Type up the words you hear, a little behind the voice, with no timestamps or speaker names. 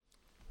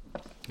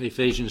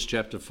Ephesians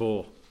chapter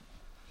 4.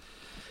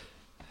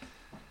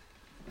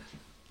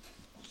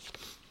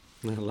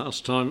 Now,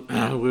 last time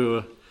we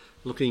were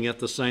looking at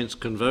the saints'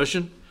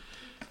 conversion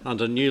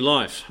under new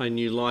life. A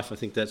new life, I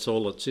think that's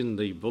all that's in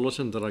the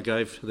bulletin that I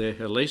gave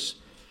there, Elise.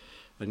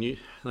 A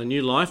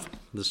new life,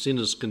 the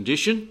sinner's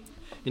condition,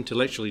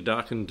 intellectually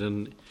darkened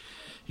and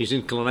his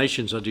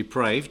inclinations are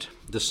depraved.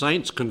 The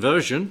saints'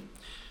 conversion,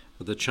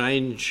 the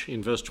change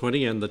in verse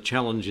 20 and the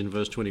challenge in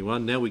verse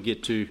 21. Now we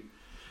get to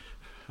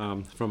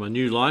from a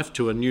new life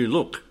to a new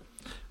look.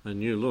 A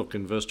new look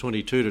in verse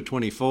 22 to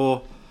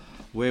 24,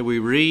 where we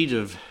read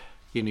of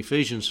in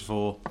Ephesians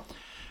 4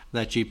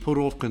 that ye put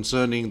off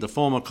concerning the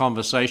former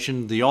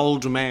conversation the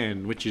old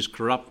man which is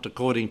corrupt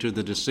according to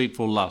the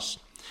deceitful lust,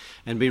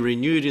 and be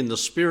renewed in the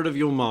spirit of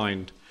your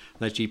mind,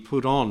 that ye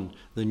put on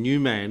the new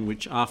man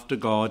which after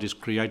God is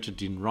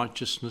created in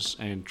righteousness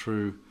and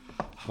true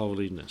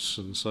holiness.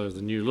 And so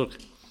the new look.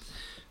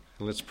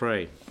 Let's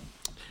pray.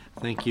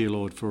 Thank you,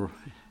 Lord, for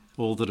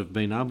all that have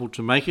been able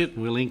to make it,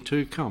 willing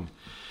to come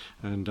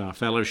and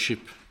fellowship,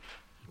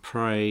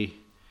 pray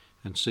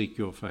and seek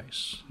your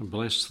face. And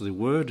bless the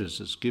word as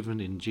it's given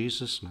in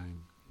Jesus'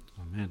 name.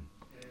 Amen.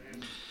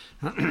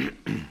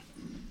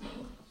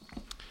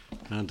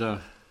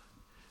 And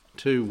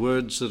two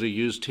words that are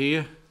used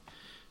here,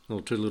 or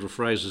two little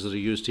phrases that are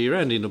used here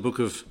and in the book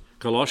of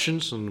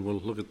Colossians, and we'll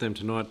look at them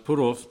tonight. Put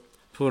off,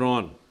 put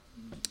on.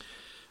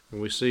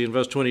 And we see in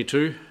verse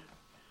 22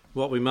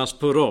 what we must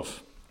put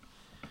off.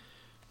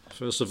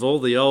 First of all,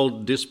 the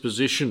old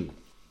disposition.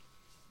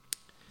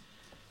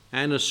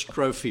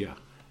 Anastrophia.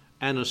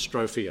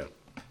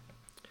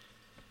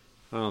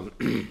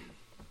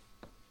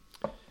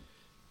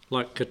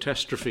 Like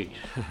catastrophe.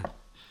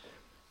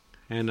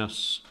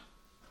 Anastrophe.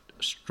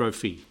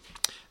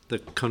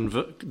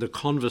 The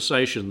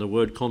conversation, the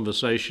word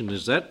conversation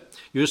is that.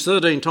 Used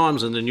 13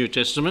 times in the New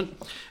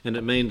Testament, and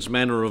it means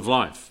manner of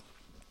life.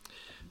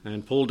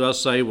 And Paul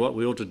does say what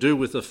we ought to do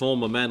with the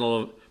former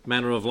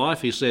manner of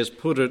life. He says,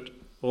 put it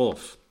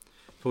off.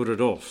 Put it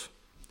off.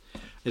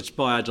 It's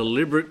by a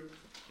deliberate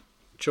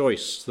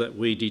choice that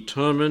we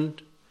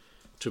determined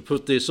to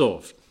put this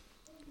off.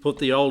 Put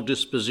the old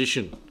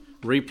disposition,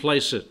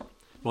 replace it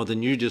by the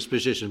new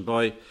disposition,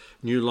 by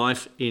new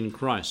life in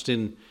Christ.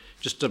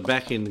 Just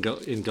back in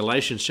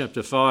Galatians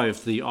chapter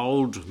 5, the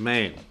old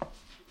man.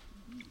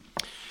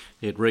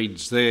 It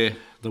reads there,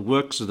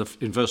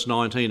 in verse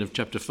 19 of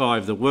chapter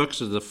 5, the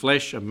works of the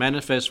flesh are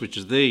manifest, which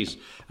are these: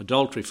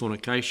 adultery,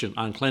 fornication,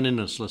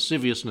 uncleanness,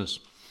 lasciviousness,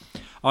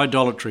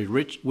 idolatry,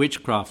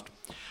 witchcraft,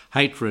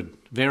 hatred,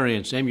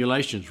 variance,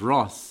 emulations,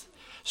 wrath,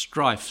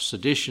 strife,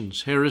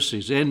 seditions,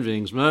 heresies,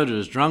 envyings,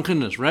 murders,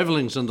 drunkenness,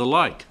 revellings, and the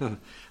like.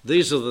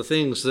 These are the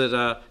things that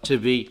are to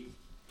be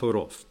put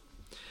off.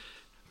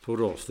 Put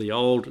off the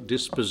old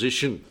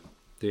disposition,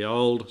 the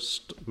old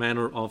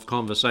manner of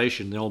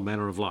conversation, the old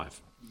manner of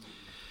life.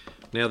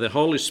 Now the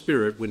Holy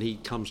Spirit, when he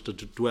comes to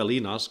dwell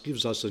in us,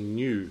 gives us a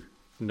new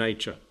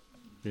nature.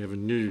 We have a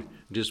new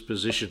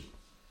disposition.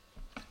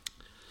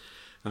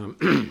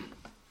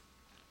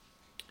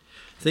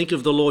 Think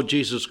of the Lord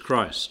Jesus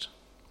Christ.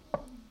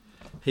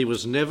 He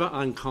was never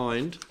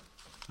unkind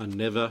and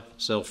never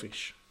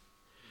selfish.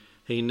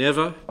 He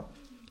never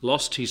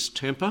lost his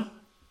temper.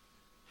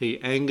 He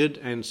angered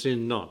and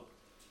sinned not.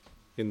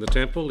 In the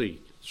temple, he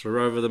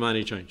threw over the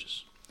money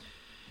changers.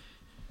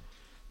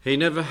 He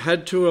never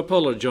had to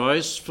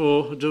apologise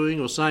for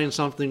doing or saying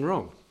something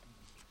wrong.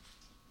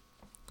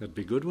 That'd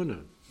be good,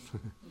 wouldn't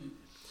it?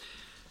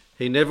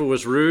 He never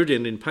was rude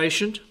and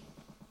impatient.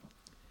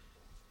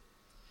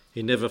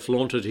 He never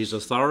flaunted his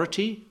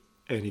authority,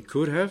 and he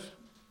could have.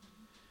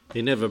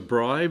 He never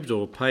bribed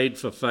or paid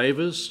for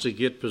favours to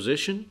get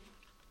possession.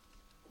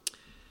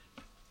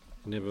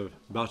 Never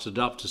butted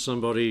up to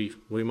somebody,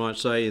 we might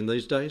say, in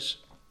these days.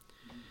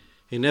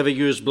 He never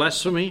used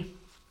blasphemy.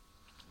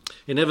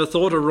 He never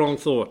thought a wrong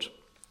thought.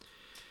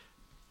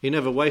 He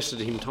never wasted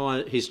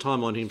his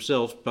time on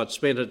himself, but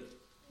spent it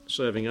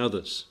serving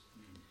others.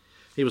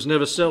 He was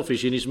never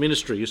selfish in his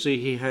ministry. You see,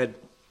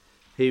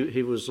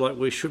 he was like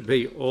we should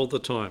be all the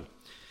time.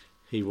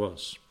 He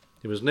was.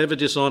 He was never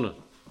dishonoured.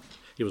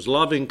 He was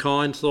loving,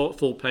 kind,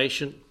 thoughtful,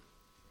 patient,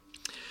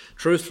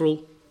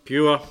 truthful,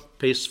 pure,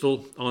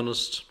 peaceful,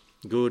 honest,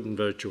 good and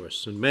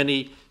virtuous, and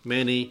many,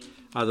 many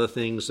other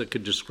things that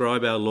could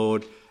describe our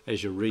Lord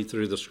as you read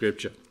through the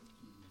Scripture.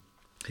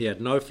 He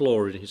had no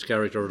flaw in his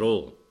character at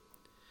all.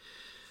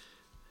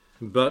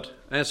 But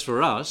as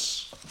for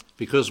us,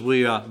 because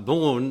we are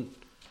born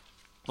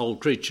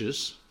old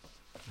creatures,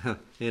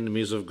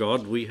 enemies of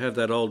God, we have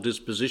that old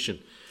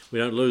disposition. We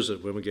don't lose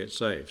it when we get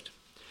saved.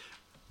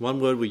 One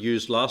word we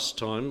used last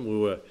time, we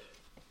were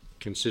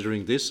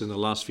considering this in the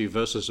last few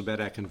verses about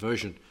our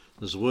conversion.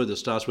 There's a word that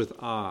starts with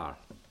R.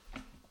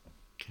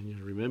 Can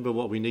you remember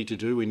what we need to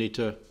do? We need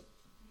to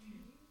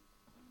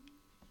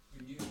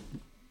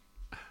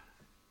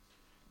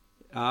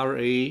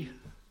R-E-C,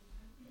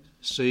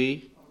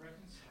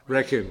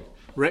 reckon.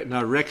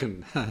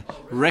 Reckon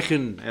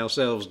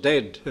ourselves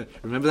dead.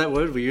 Remember that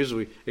word we used?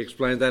 We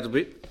explained that a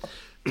bit.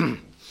 I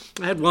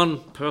had one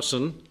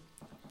person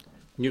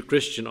new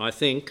Christian, I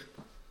think,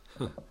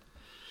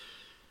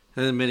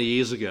 and many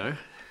years ago,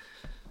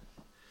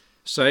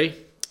 say,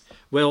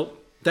 well,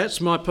 that's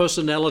my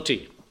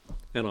personality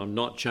and I'm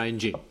not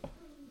changing.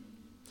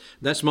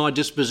 That's my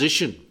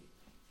disposition.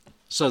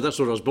 So that's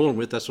what I was born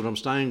with, that's what I'm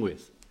staying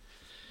with.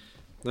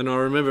 And I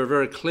remember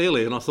very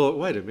clearly, and I thought,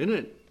 wait a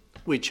minute,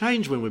 we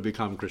change when we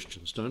become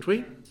Christians, don't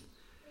we?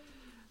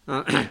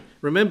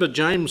 Remember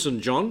James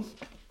and John?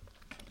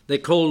 They're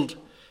called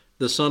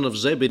the son of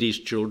Zebedee's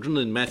children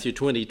in Matthew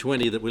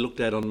 20:20 that we looked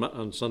at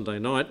on Sunday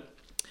night.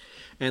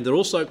 And they're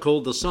also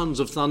called the sons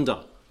of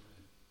thunder.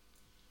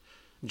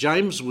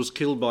 James was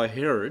killed by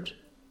Herod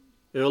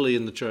early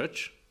in the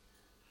church.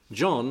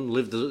 John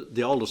lived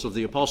the oldest of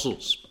the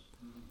apostles.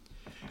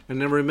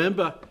 And then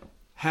remember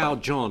how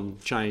John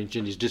changed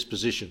in his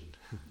disposition.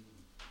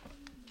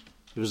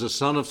 He was a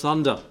son of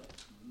thunder.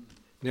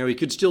 Now, he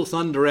could still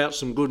thunder out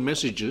some good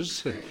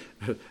messages.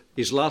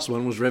 His last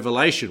one was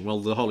Revelation. Well,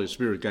 the Holy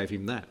Spirit gave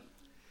him that.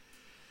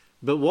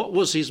 But what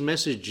was his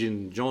message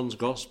in John's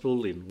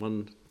Gospel, in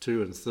 1,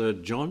 2 and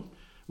 3 John?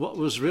 What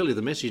was really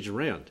the message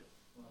around?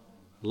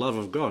 Love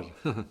of God.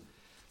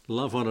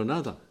 Love one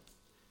another.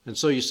 And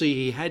so you see,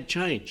 he had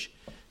change.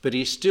 But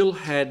he still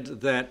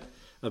had that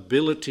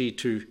ability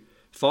to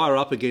fire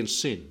up against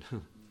sin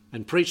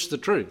and preach the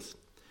truth.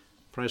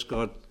 Praise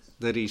God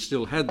that he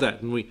still had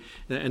that.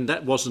 And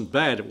that wasn't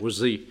bad. It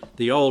was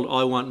the old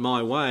I want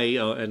my way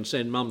and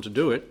send mum to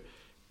do it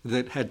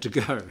that had to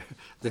go,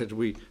 that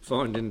we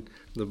find in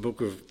the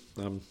book of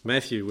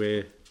Matthew,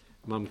 where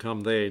mum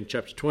come there in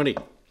chapter 20.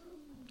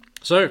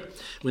 So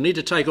we need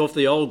to take off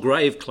the old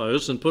grave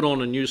clothes and put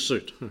on a new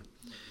suit,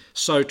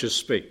 so to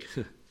speak,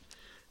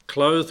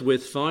 clothed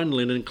with fine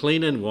linen,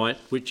 clean and white,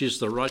 which is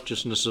the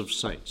righteousness of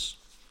saints.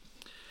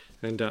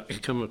 And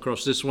come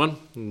across this one,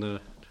 and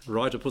the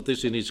writer put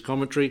this in his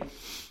commentary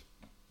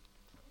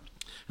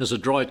as a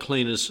dry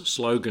cleaner's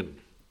slogan.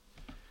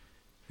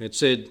 It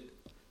said,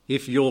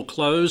 if your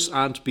clothes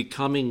aren't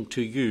becoming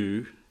to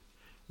you,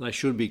 they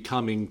should be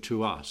coming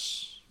to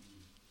us.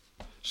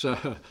 So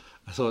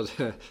I thought,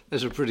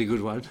 that's a pretty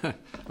good one.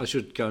 I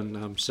should go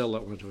and sell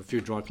that one to a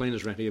few dry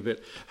cleaners around here. But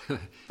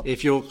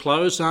if your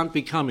clothes aren't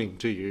becoming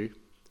to you,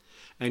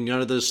 and you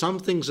know there's some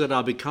things that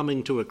are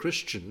becoming to a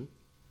Christian,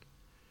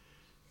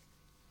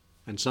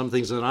 and some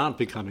things that aren't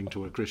becoming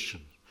to a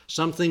Christian.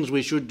 Some things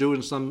we should do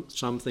and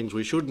some things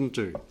we shouldn't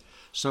do.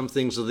 Some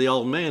things are the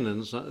old man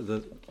and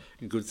the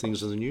good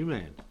things are the new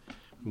man.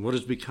 And what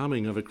is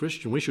becoming of a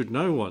Christian? We should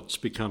know what's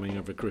becoming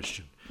of a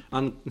Christian.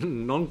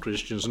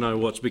 Non-Christians know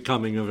what's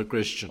becoming of a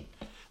Christian.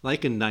 They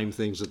can name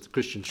things that the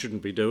Christians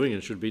shouldn't be doing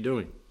and should be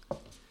doing.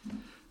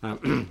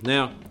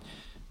 Now,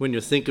 when you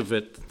think of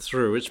it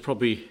through, it's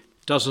probably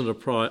doesn't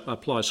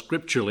apply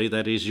scripturally,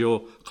 that is, your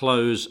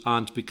clothes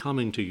aren't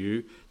becoming to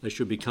you, they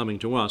should be coming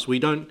to us. We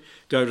don't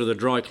go to the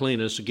dry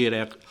cleaners to get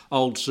our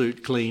old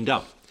suit cleaned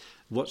up.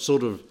 What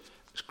sort of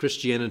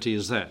Christianity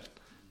is that?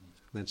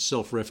 That's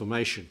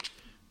self-reformation.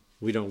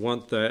 We don't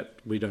want that,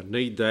 we don't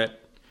need that,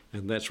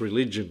 and that's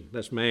religion,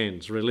 that's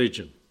man's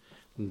religion.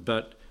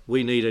 But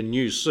we need a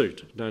new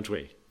suit, don't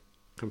we?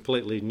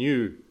 Completely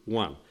new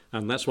one.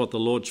 And that's what the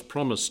Lord's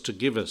promised to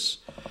give us.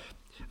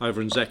 Over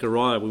in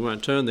Zechariah, we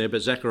won't turn there,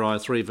 but Zechariah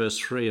 3 verse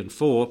 3 and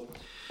 4,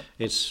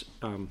 it's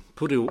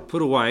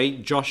put away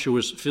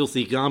Joshua's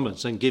filthy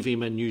garments and give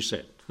him a new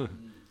set.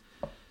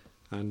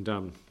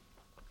 And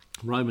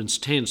Romans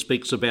 10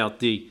 speaks about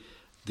the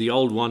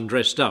old one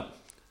dressed up,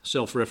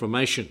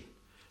 self-reformation,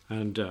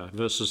 and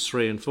verses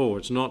 3 and 4.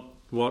 It's not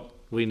what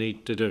we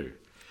need to do.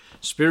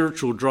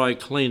 Spiritual dry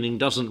cleaning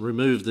doesn't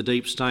remove the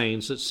deep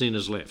stains that sin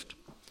has left.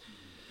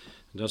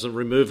 It doesn't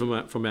remove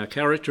them from our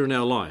character and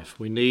our life.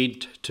 We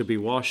need to be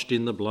washed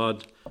in the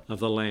blood of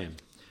the Lamb.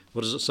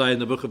 What does it say in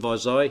the book of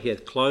Isaiah? He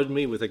hath clothed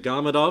me with a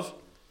garment of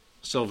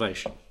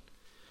salvation.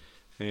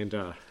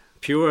 And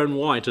pure and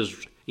white as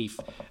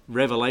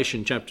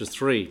Revelation chapter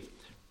 3.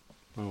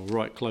 Oh,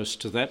 right close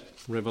to that.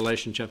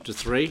 Revelation chapter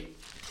 3.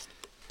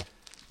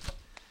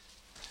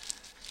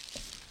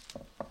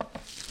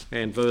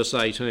 And verse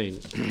 18.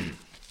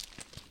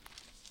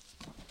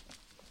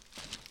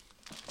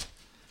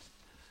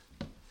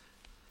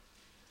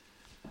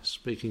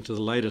 Speaking to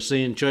the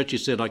Laodicean church, he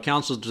said, I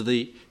counsel to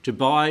thee to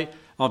buy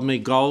of me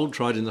gold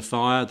tried in the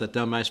fire, that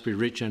thou mayest be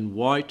rich, and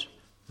white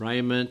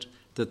raiment,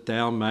 that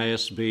thou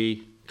mayest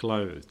be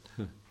clothed.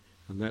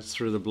 And that's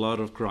through the blood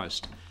of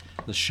Christ.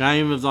 The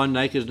shame of thy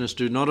nakedness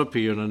do not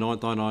appear, and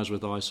anoint thine eyes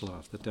with eye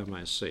salve, that thou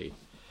mayest see.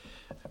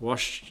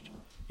 Washed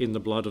in the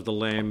blood of the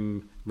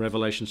Lamb,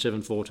 Revelation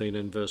 7:14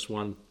 and verse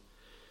 1,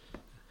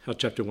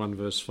 chapter 1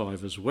 verse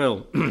 5 as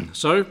well.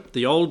 So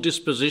the old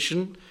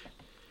disposition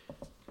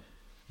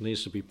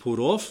needs to be put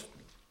off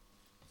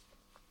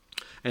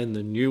and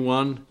the new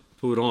one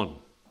put on.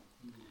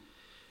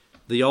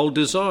 The old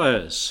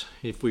desires,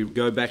 if we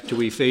go back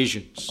to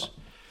Ephesians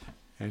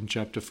and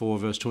chapter 4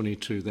 verse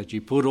 22, that you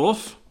put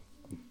off,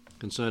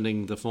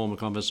 concerning the former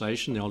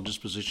conversation, the old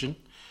disposition,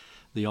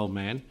 the old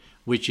man,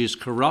 which is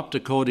corrupt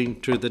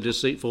according to the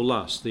deceitful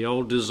lust, the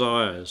old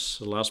desires,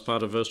 the last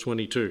part of verse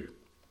 22.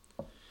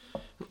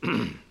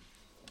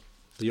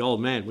 The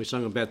old man. We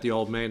sung about the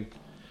old man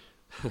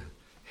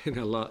in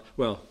a lot.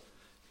 Well,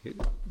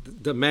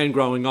 the man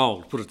growing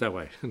old, put it that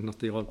way, not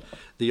the old.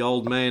 The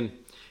old man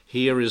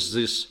here is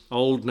this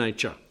old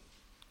nature.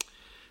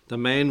 The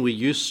man we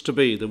used to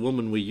be, the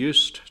woman we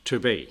used to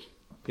be.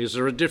 Is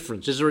there a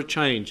difference? Is there a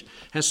change?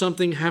 Has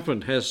something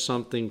happened? Has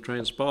something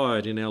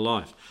transpired in our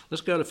life?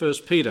 Let's go to 1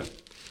 Peter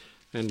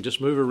and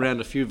just move around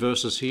a few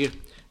verses here.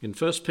 In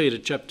 1 Peter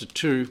chapter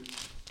 2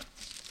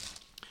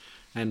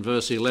 and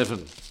verse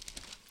 11,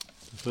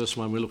 the first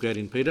one we look at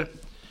in Peter,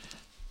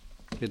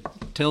 it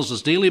tells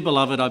us, "Dearly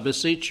beloved, I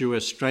beseech you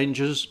as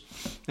strangers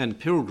and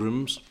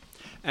pilgrims,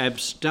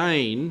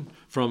 abstain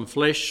from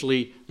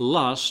fleshly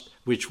lust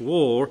which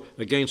war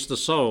against the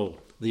soul."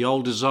 The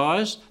old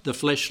desires, the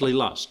fleshly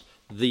lust,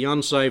 the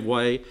unsaved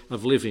way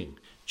of living.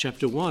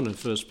 Chapter 1 of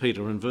 1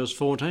 Peter and verse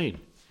 14,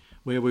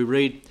 where we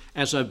read,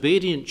 "As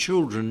obedient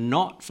children,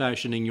 not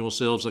fashioning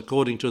yourselves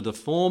according to the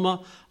former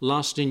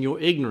lust in your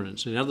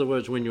ignorance." In other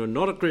words, when you're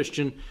not a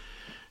Christian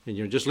and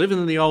you're just living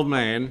in the old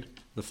man,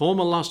 the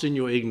former lust in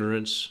your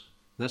ignorance,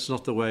 that's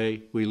not the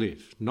way we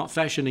live. Not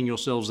fashioning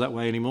yourselves that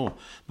way anymore.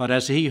 "But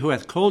as he who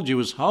hath called you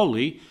is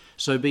holy,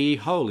 so be ye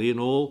holy in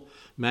all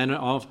manner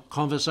of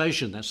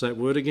conversation." That's that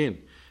word again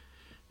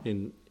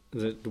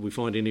that we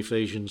find in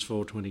Ephesians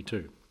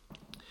 4:22.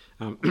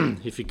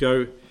 If you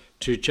go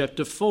to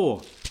chapter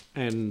 4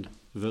 and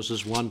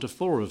verses 1 to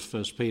 4 of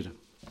 1 Peter,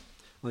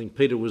 I think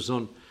Peter was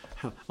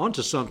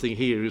onto something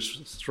here.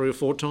 It's 3 or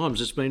 4 times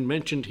it's been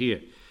mentioned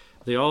here.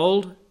 The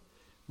old,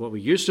 what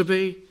we used to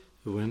be,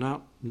 we're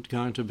not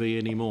going to be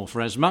anymore. "For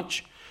as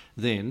much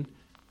then,"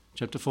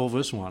 chapter 4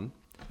 verse 1,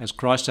 "as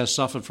Christ has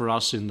suffered for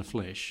us in the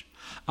flesh,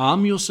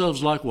 arm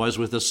yourselves likewise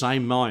with the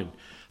same mind.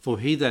 For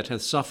he that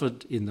hath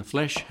suffered in the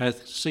flesh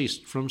hath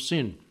ceased from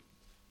sin,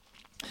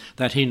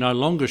 that he no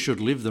longer should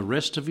live the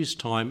rest of his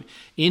time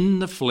in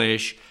the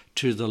flesh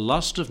to the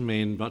lust of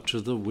men, but to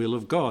the will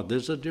of God."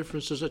 There's a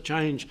difference, there's a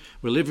change.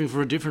 We're living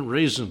for a different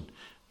reason,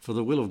 for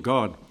the will of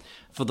God.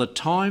 "For the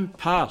time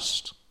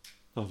past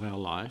of our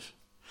life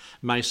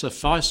may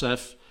suffice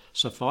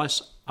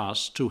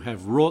us to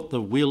have wrought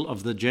the will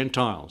of the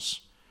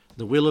Gentiles,"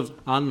 the will of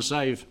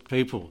unsaved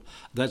people.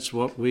 That's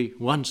what we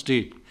once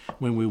did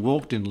when we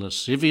walked in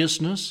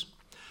lasciviousness,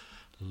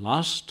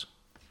 lust,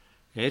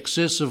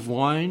 excess of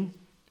wine,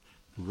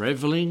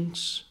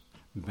 revellings,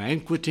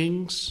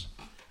 banquetings,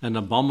 and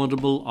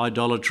abominable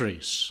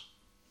idolatries,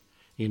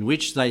 in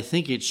which they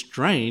think it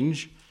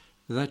strange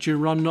that you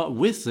run not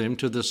with them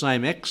to the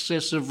same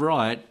excess of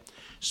riot,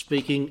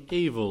 speaking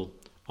evil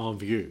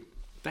of you.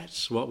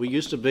 That's what we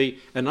used to be,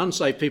 and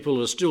unsaved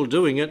people are still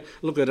doing it.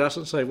 Look at us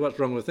and say, what's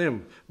wrong with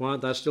them? Why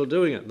aren't they still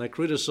doing it? And they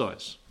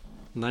criticise,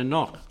 and they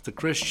knock the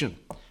Christian.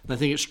 They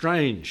think it's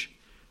strange.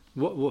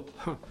 Why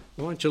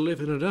aren't you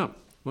living it up?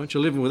 Why aren't you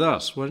living with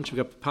us? Why don't you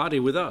go party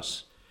with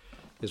us?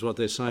 Is what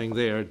they're saying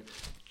there.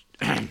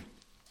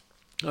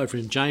 Over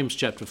in James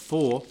chapter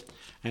 4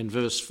 and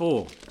verse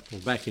 4, or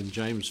back in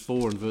James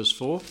 4 and verse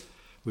 4,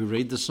 we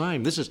read the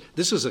same.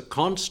 This is a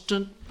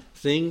constant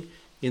thing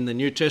in the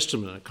New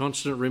Testament, a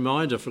constant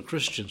reminder for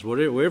Christians.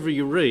 Wherever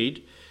you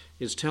read,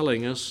 it's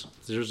telling us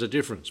there is a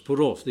difference. Put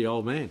off the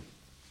old man.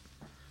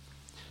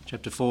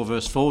 Chapter 4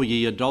 verse 4,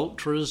 "Ye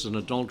adulterers and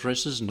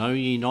adulteresses, know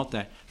ye not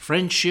that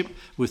friendship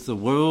with the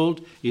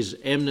world is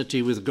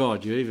enmity with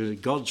God?" You're either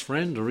God's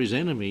friend or his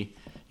enemy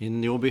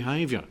in your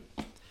behaviour.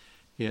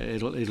 Yeah,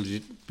 it'll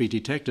be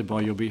detected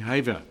by your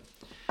behaviour.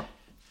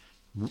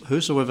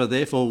 "Whosoever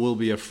therefore will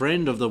be a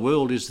friend of the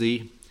world is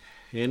the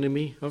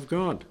enemy of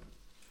God."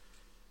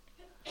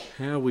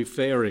 How are we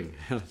faring?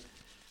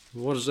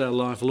 What does our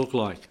life look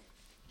like?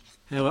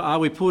 How are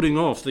we putting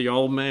off the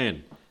old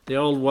man, the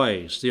old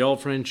ways, the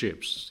old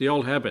friendships, the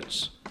old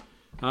habits?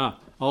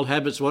 Old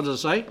habits, what does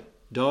it say?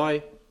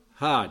 Die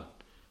hard.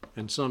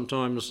 And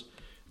sometimes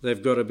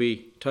they've got to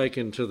be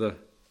taken to the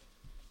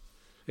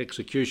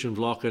execution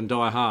block and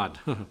die hard.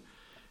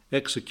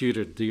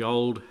 Executed, the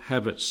old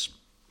habits,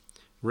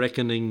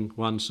 reckoning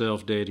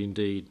oneself dead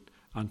indeed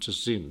unto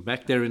sin.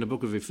 Back there in the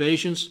book of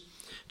Ephesians,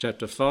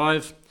 chapter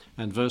 5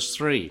 and verse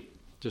 3,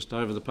 just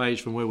over the page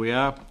from where we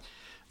are.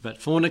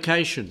 "But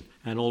fornication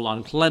and all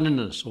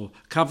uncleanness or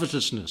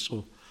covetousness,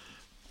 or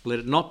let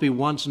it not be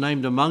once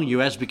named among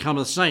you as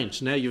becometh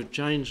saints." Now you've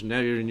changed, now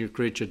you're a new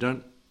creature.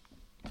 Don't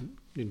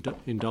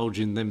indulge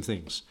in them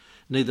things.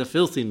 "Neither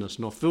filthiness,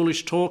 nor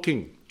foolish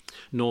talking,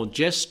 nor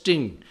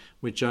jesting,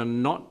 which are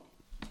not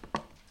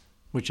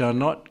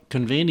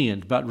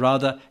convenient, but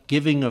rather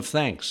giving of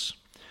thanks.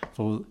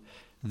 For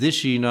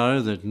this ye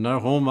know, that no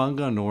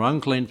whoremonger, nor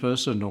unclean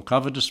person, nor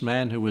covetous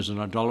man who is an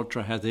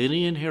idolater hath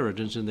any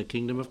inheritance in the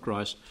kingdom of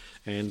Christ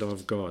and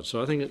of God."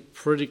 So I think it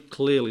pretty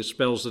clearly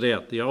spells it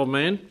out. The old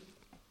man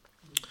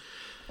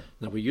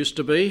that we used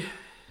to be,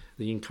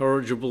 the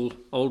incorrigible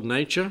old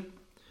nature,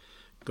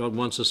 God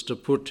wants us to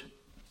put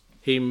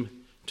him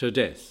to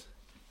death.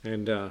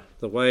 And the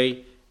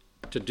way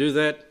to do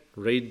that,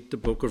 read the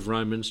book of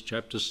Romans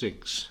chapter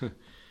 6,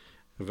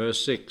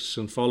 verse 6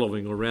 and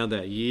following around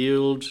that.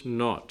 Yield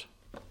not.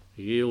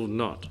 Yield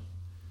not.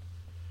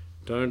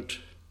 Don't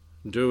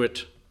do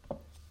it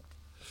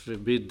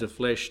forbid the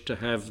flesh to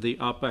have the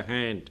upper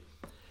hand.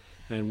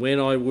 And when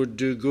I would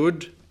do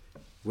good,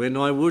 when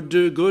I would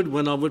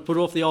put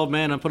off the old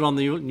man and put on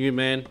the new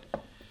man,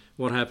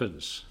 what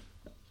happens?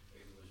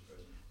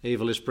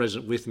 Evil is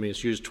present with me.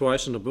 It's used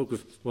twice in the book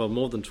of, well,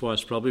 more than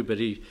twice probably, but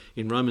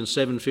in Romans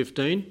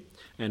 7:15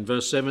 and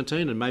verse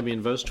 17 and maybe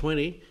in verse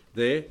 20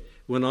 there,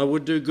 when I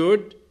would do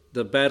good,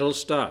 the battle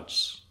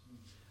starts.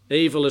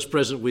 Evil is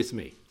present with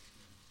me.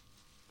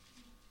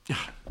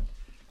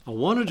 I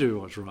want to do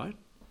what's right.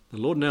 The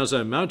Lord knows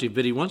our motive,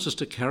 but he wants us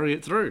to carry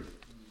it through,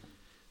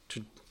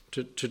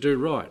 to do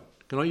right.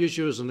 Can I use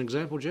you as an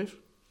example, Jeff?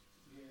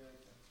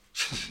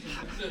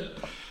 Yeah.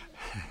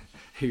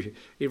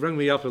 He rang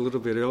me up a little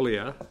bit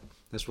earlier,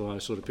 that's why I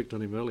sort of picked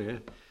on him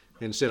earlier,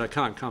 and said, I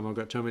can't come, I've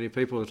got too many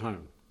people at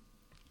home.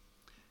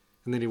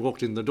 And then he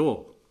walked in the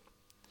door.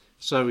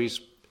 So he's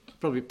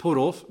probably he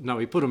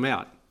put them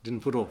out,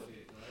 didn't put off.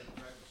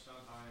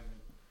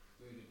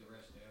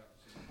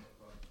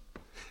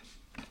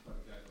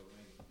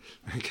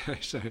 Okay,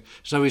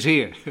 so he's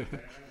here.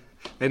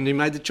 And he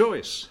made the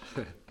choice.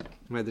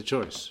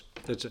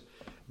 That's a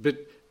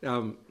bit.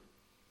 Can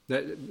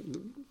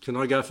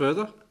I go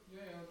further?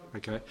 Yeah.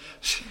 Okay.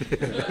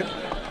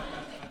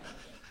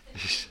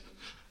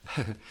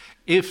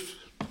 If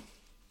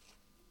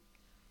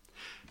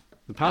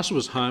the pastor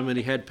was home and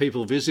he had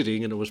people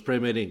visiting and it was prayer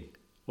meeting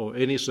or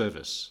any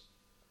service,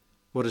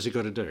 what has he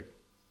got to do?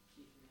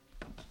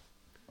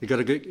 He's got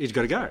to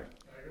go.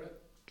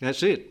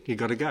 That's it. You've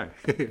got to go.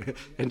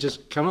 And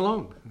just come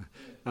along.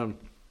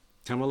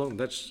 Come along.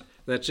 That's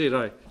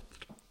it.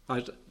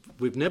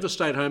 We've never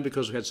stayed home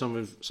because we had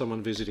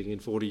someone visiting in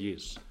 40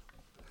 years.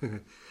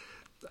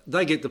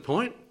 They get the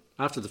point.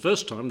 After the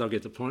first time, they'll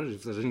get the point.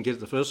 If they didn't get it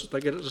the first, they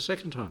get it the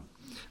second time.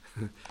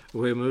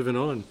 We're moving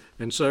on.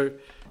 And so,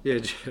 yeah,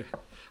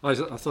 I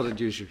thought I'd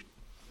use you.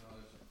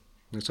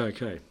 That's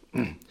okay.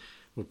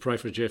 We'll pray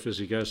for Jeff as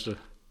he goes to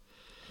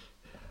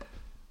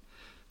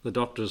the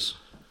doctors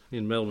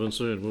in Melbourne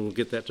soon. We'll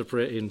get that to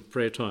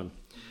prayer time.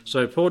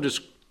 So Paul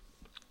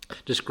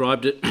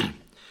described it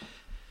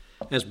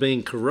as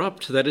being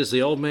corrupt. That is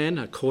the old man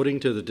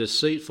according to the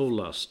deceitful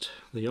lust.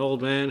 The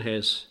old man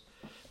has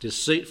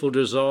deceitful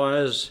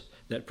desires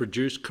that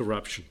produce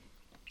corruption.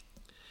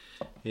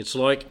 It's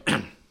like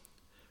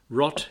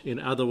rot in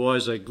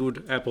otherwise a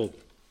good apple.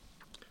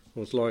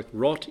 Or it's like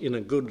rot in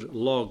a good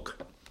log.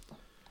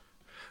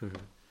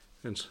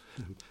 And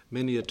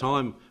many a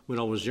time when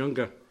I was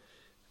younger,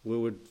 we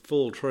would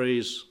fall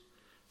trees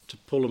to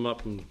pull them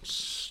up and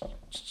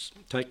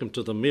take them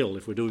to the mill.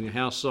 If we're doing a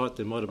house site,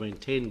 there might have been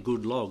 10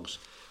 good logs,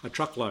 a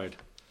truckload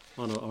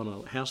on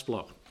a house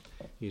block.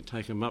 You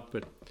take them up,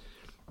 but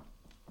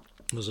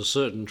there's a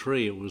certain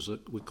tree,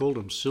 we called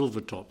them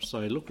silver tops.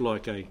 They look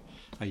like a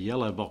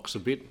yellow box a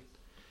bit.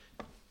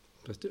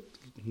 But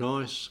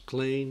nice,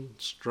 clean,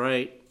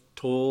 straight,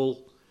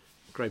 tall,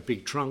 great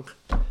big trunk.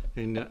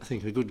 And I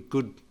think a good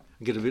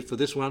get a bit for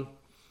this one.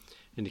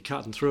 And you're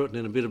cutting through it, and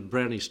then a bit of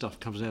brownie stuff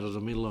comes out of the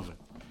middle of it.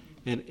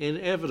 And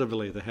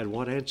inevitably they had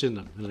white ants in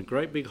them, and a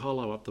great big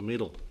hollow up the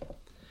middle.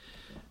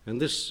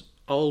 And this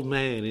old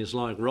man is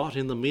like right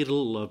in the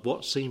middle of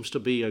what seems to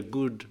be a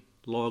good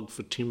log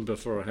for timber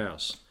for a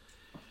house.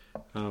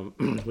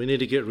 We need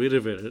to get rid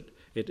of it.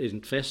 It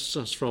infests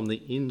us from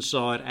the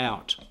inside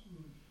out.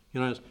 You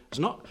know, it's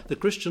not, the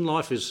Christian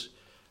life is,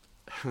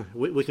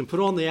 we can put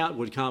on the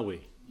outward, can't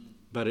we?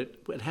 But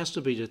it has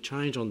to be a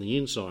change on the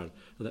inside,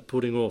 that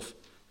putting off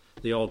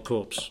the old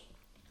corpse.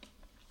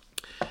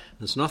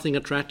 There's nothing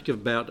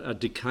attractive about a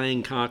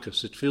decaying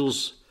carcass. It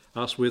fills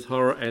us with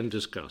horror and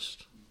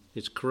disgust.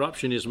 Its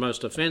corruption is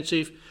most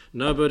offensive.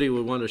 Nobody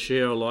would want to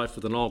share a life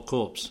with an old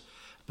corpse,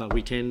 but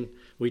we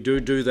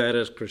do that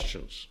as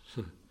Christians.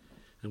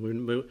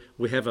 And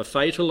we have a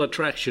fatal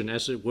attraction,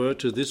 as it were,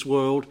 to this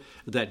world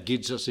that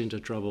gets us into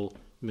trouble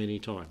many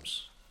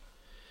times.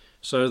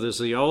 So there's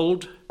the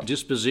old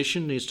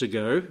disposition needs to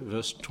go,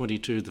 verse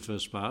 22, the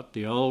first part.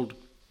 The old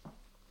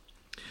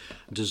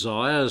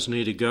desires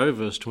need to go,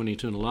 verse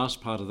 22 in the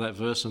last part of that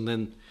verse, and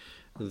then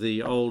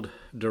the old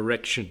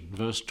direction,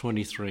 verse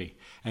 23,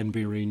 and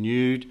be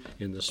renewed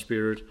in the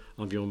spirit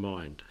of your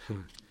mind.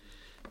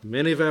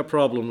 Many of our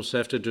problems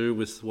have to do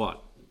with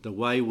what? The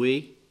way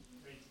we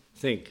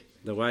think.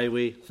 The way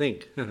we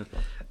think. And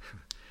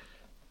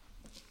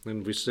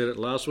we said it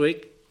last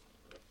week.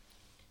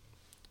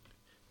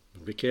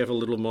 Be careful,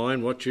 little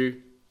mind, what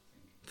you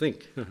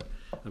think.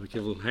 Be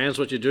careful, hands,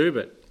 what you do,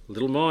 but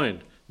little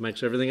mind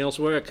makes everything else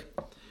work.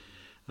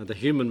 The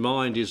human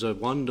mind is a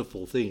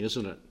wonderful thing,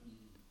 isn't it?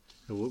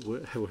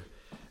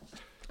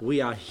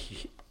 We are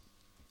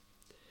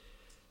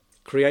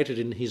created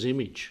in his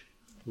image.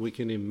 We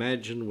can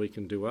imagine, we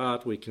can do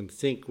art, we can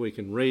think, we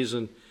can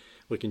reason,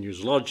 we can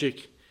use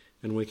logic,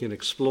 and we can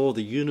explore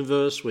the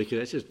universe. We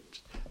can, just,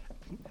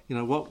 you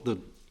know,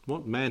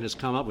 what man has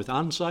come up with,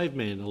 unsaved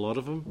men, a lot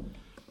of them,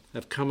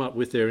 have come up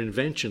with their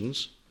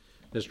inventions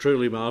is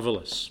truly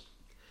marvellous.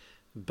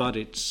 But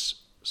we're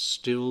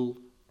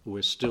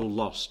still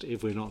lost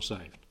if we're not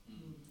saved.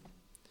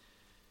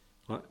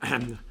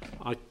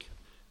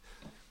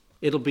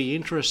 it'll be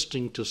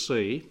interesting to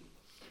see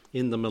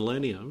in the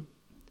millennium,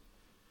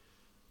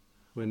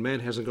 when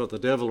man hasn't got the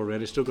devil around,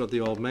 he's still got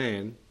the old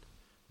man,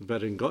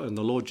 but in God, and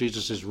the Lord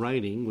Jesus is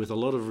reigning with a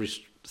lot of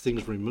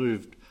things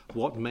removed,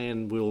 what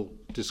man will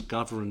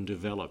discover and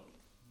develop,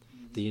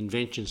 the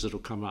inventions that will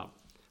come up.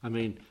 I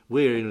mean,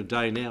 we're in a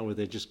day now where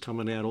they're just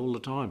coming out all the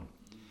time.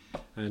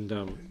 And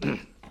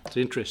it's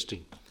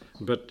interesting.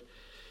 But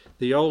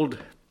the old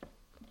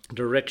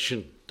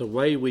direction, the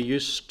way we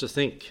used to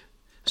think,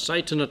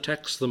 Satan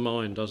attacks the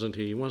mind, doesn't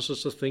he? He wants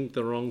us to think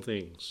the wrong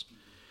things.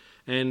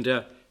 And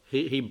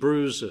he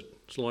brews it.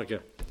 It's like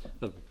a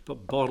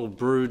bottle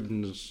brewed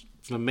and it's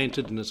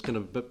fermented and it's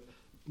going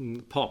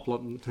to pop.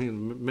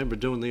 Remember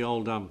doing the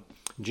old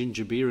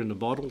ginger beer in the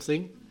bottle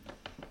thing?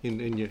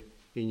 And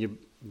you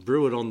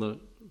brew it on the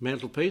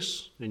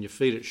mantelpiece and you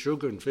feed it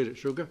sugar.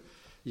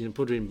 You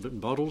put it in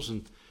bottles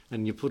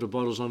and you put the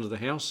bottles onto the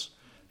house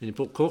and you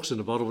put corks in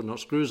the bottle but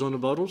not screws on the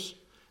bottles.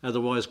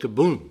 Otherwise,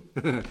 kaboom,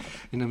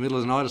 in the middle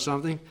of the night or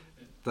something,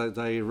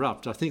 they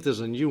erupt. I think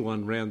there's a new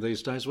one around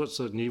these days. What's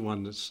the new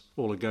one that's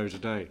all a go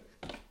today?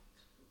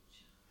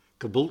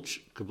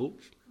 Kabulcha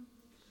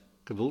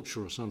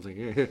or something.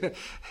 Yeah,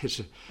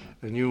 it's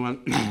a new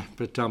one.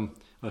 But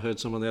I heard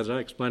someone the other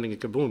day explaining a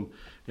kaboom,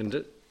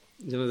 and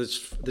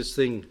this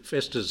thing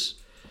festers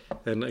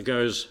and it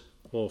goes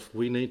off.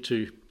 We need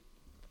to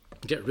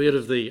get rid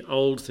of the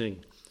old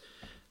thing,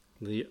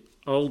 the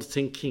old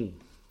thinking,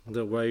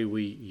 the way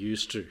we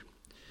used to.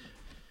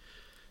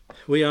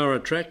 We are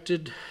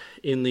attracted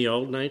in the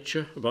old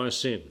nature by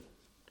sin.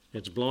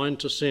 It's blind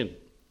to sin.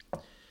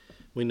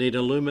 We need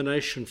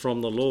illumination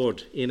from the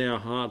Lord in our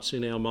hearts,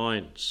 in our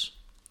minds.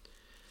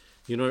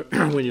 You know,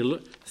 when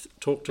you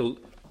talk to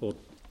or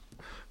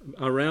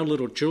around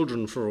little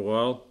children for a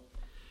while,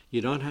 you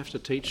don't have to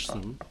teach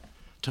them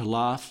to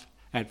laugh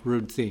at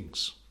rude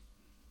things.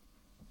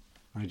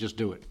 They just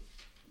do it.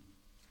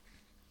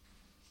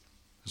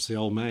 It's the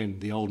old man,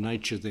 the old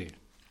nature there.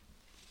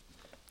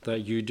 That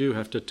you do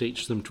have to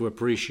teach them to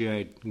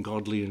appreciate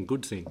godly and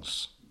good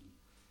things.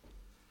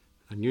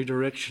 A new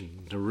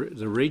direction. The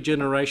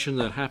regeneration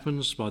that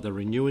happens by the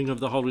renewing of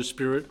the Holy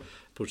Spirit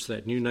puts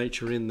that new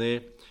nature in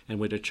there, and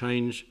we're to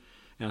change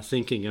our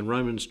thinking. And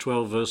Romans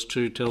 12 verse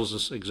 2 tells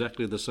us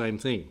exactly the same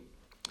thing.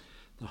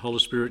 The Holy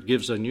Spirit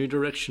gives a new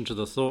direction to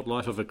the thought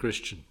life of a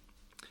Christian.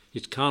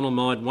 His carnal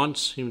mind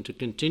wants him to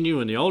continue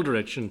in the old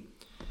direction,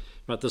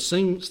 but the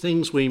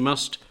things we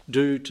must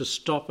do to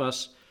stop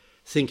us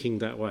thinking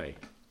that way.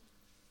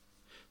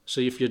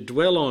 See, if you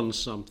dwell on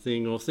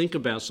something or think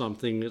about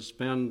something, it's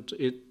bound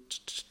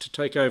to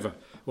take over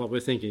what we're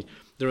thinking.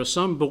 There are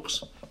some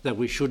books that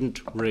we shouldn't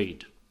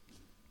read.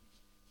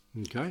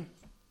 Okay?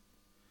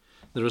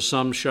 There are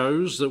some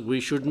shows that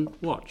we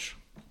shouldn't watch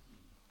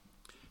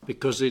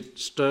because it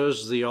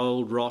stirs the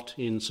old rot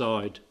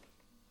inside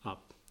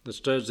up. It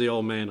stirs the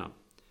old man up.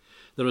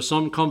 There are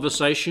some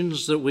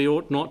conversations that we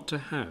ought not to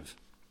have.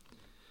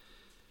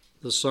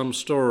 There's some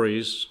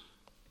stories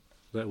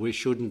that we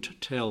shouldn't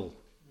tell.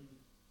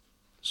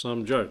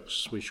 Some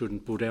jokes we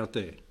shouldn't put out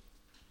there.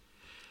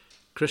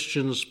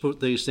 Christians put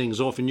these things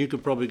off, and you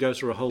could probably go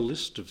through a whole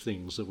list of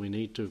things that we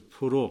need to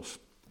put off,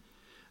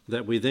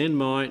 that we then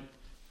might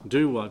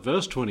do what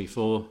verse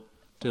 24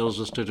 tells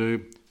us to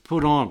do,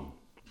 put on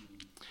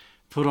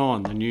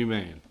the new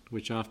man,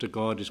 which after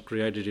God is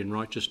created in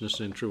righteousness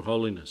and true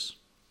holiness.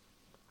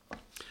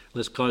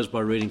 Let's close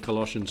by reading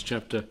Colossians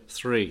chapter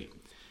 3,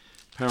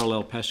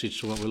 parallel passage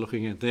to what we're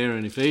looking at there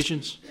in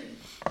Ephesians.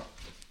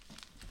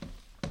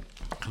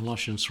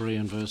 Colossians 3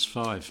 and verse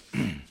 5.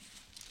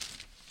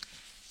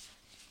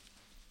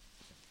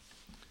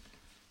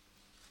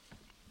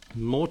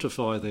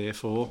 Mortify,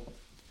 therefore,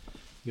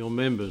 your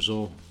members,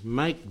 or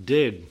make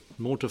dead,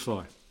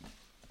 mortify.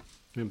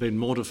 You've been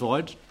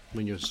mortified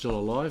when you're still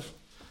alive,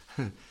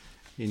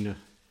 in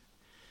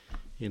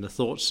a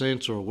thought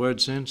sense or a word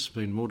sense,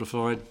 been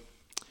mortified.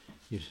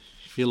 You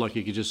feel like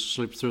you could just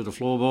slip through the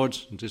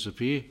floorboards and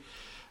disappear.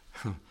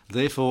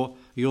 Therefore,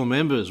 your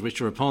members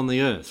which are upon the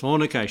earth,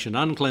 fornication,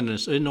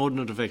 uncleanness,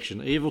 inordinate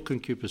affection, evil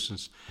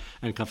concupiscence,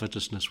 and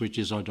covetousness, which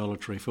is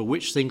idolatry, for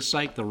which things'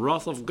 sake the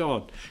wrath of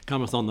God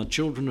cometh on the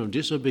children of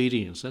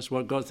disobedience. That's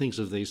what God thinks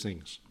of these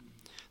things.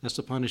 That's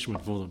the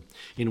punishment for them.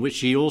 In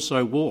which ye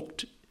also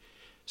walked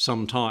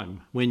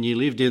sometime when ye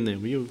lived in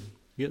them.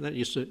 That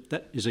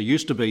is a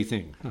used to be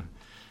thing.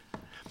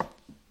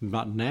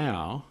 But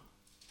now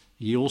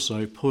ye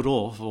also put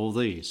off all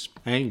these: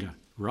 anger,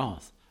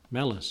 wrath,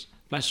 malice,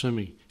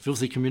 blasphemy,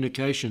 filthy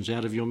communications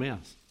out of your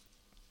mouth.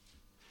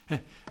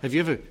 Have you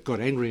ever got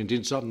angry and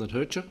did something that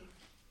hurt you?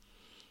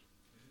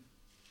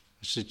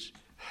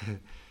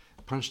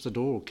 Punch the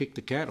door or kick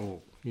the cat,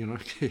 or,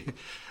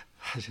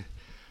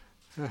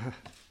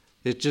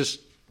 it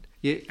just,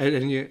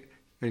 then you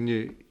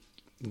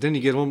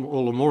get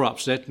all the more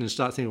upset and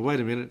start thinking, wait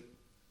a minute,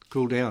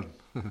 cool down.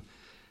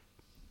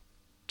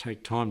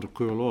 Take time to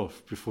cool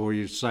off before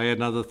you say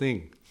another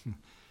thing.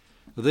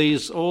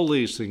 All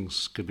these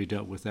things could be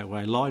dealt with that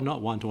way. Lie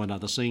not one to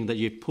another, seeing that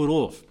you put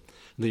off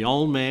the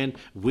old man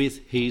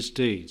with his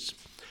deeds,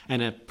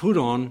 and have put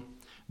on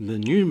the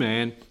new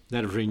man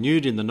that is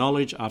renewed in the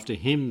knowledge after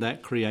him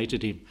that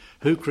created him.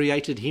 Who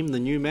created him, the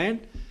new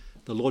man?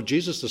 The Lord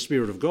Jesus, the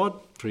Spirit of God,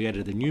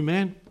 created the new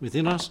man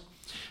within us,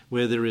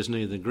 where there is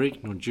neither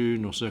Greek nor Jew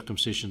nor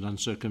circumcision,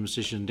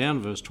 uncircumcision.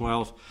 Down verse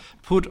 12.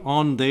 Put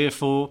on,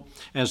 therefore,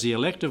 as the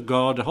elect of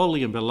God,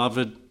 holy and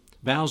beloved,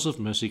 bowels of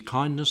mercy,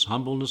 kindness,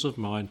 humbleness of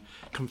mind,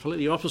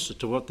 completely opposite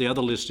to what the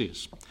other list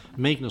is.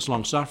 Meekness,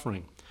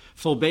 long-suffering,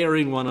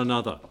 forbearing one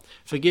another,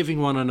 forgiving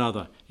one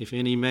another. If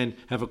any man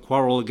have a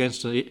quarrel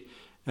against any,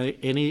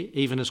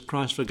 even as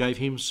Christ forgave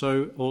him,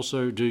 so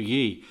also do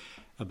ye.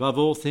 Above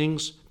all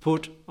things,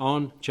 put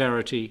on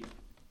charity,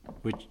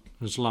 which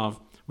is love,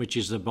 which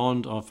is the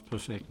bond of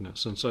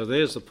perfectness. And so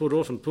there's the put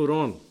off and put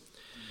on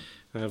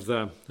of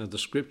the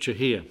scripture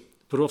here.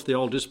 Put off the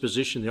old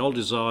disposition, the old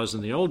desires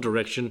and the old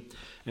direction,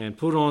 and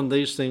put on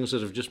these things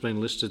that have just been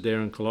listed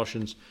there in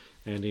Colossians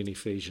and in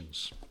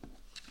Ephesians.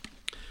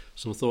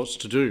 Some thoughts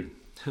to do.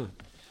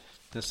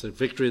 That's the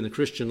victory in the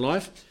Christian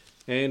life,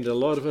 and a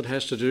lot of it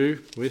has to do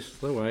with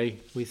the way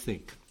we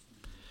think.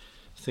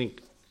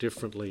 Think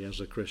differently as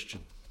a Christian.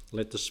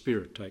 Let the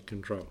Spirit take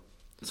control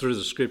through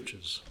the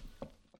Scriptures.